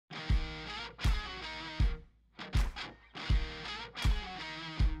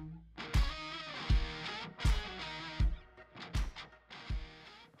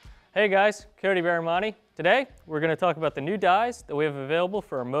Hey guys, Cody Baramani. Today we're going to talk about the new dies that we have available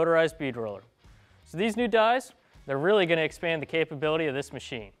for our motorized bead roller. So these new dies, they're really going to expand the capability of this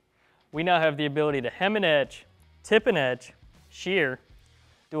machine. We now have the ability to hem an edge, tip an edge, shear,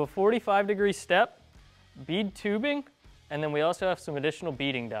 do a 45-degree step, bead tubing, and then we also have some additional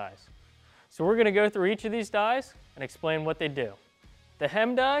beading dies. So we're going to go through each of these dies and explain what they do. The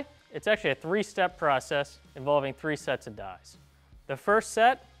hem die, it's actually a 3-step process involving 3 sets of dies. The first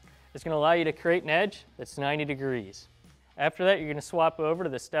set is going to allow you to create an edge that's 90 degrees. After that, you're going to swap over to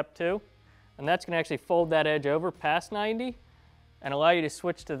the step 2, and that's going to actually fold that edge over past 90 and allow you to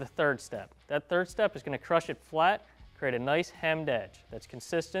switch to the third step. That third step is going to crush it flat, create a nice hemmed edge that's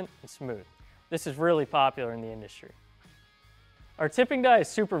consistent and smooth. This is really popular in the industry. Our tipping die is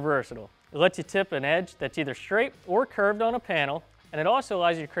super versatile. It lets you tip an edge that's either straight or curved on a panel, and it also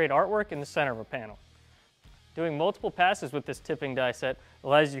allows you to create artwork in the center of a panel. Doing multiple passes with this tipping die set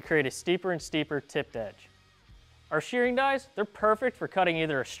allows you to create a steeper and steeper tipped edge. Our shearing dies, they're perfect for cutting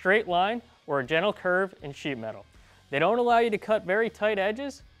either a straight line or a gentle curve in sheet metal. They don't allow you to cut very tight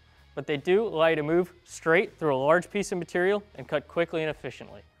edges, but they do allow you to move straight through a large piece of material and cut quickly and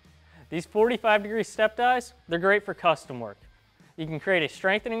efficiently. These 45-degree step dies, they're great for custom work. You can create a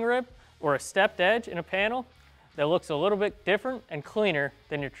strengthening rib or a stepped edge in a panel that looks a little bit different and cleaner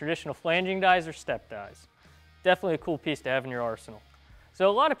than your traditional flanging dies or step dies. Definitely a cool piece to have in your arsenal. So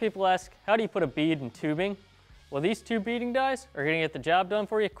a lot of people ask, how do you put a bead in tubing? Well, these 2 beading dies are going to get the job done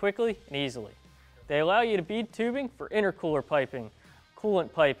for you quickly and easily. They allow you to bead tubing for intercooler piping,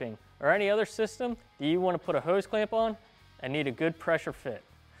 coolant piping, or any other system that you want to put a hose clamp on and need a good pressure fit.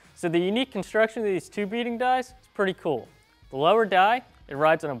 So the unique construction of these 2 beading dies is pretty cool. The lower die, it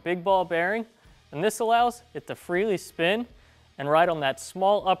rides on a big ball bearing, and this allows it to freely spin and ride on that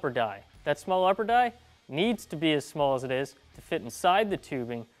small upper die. That small upper die needs to be as small as it is to fit inside the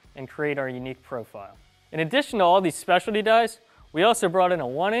tubing and create our unique profile. In addition to all these specialty dies, we also brought in a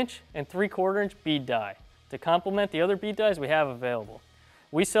 1-inch and 3/4 inch bead die to complement the other bead dies we have available.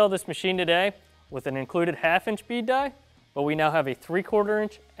 We sell this machine today with an included 1/2-inch bead die, but we now have a 3/4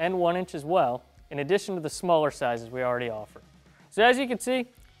 inch and 1 inch as well, in addition to the smaller sizes we already offer. So as you can see,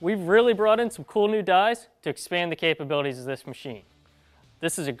 we've really brought in some cool new dies to expand the capabilities of this machine.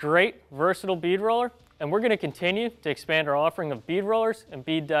 This is a great, versatile bead roller, and we're going to continue to expand our offering of bead rollers and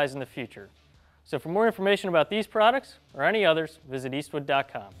bead dies in the future. So for more information about these products or any others, visit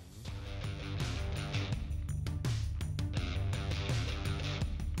eastwood.com.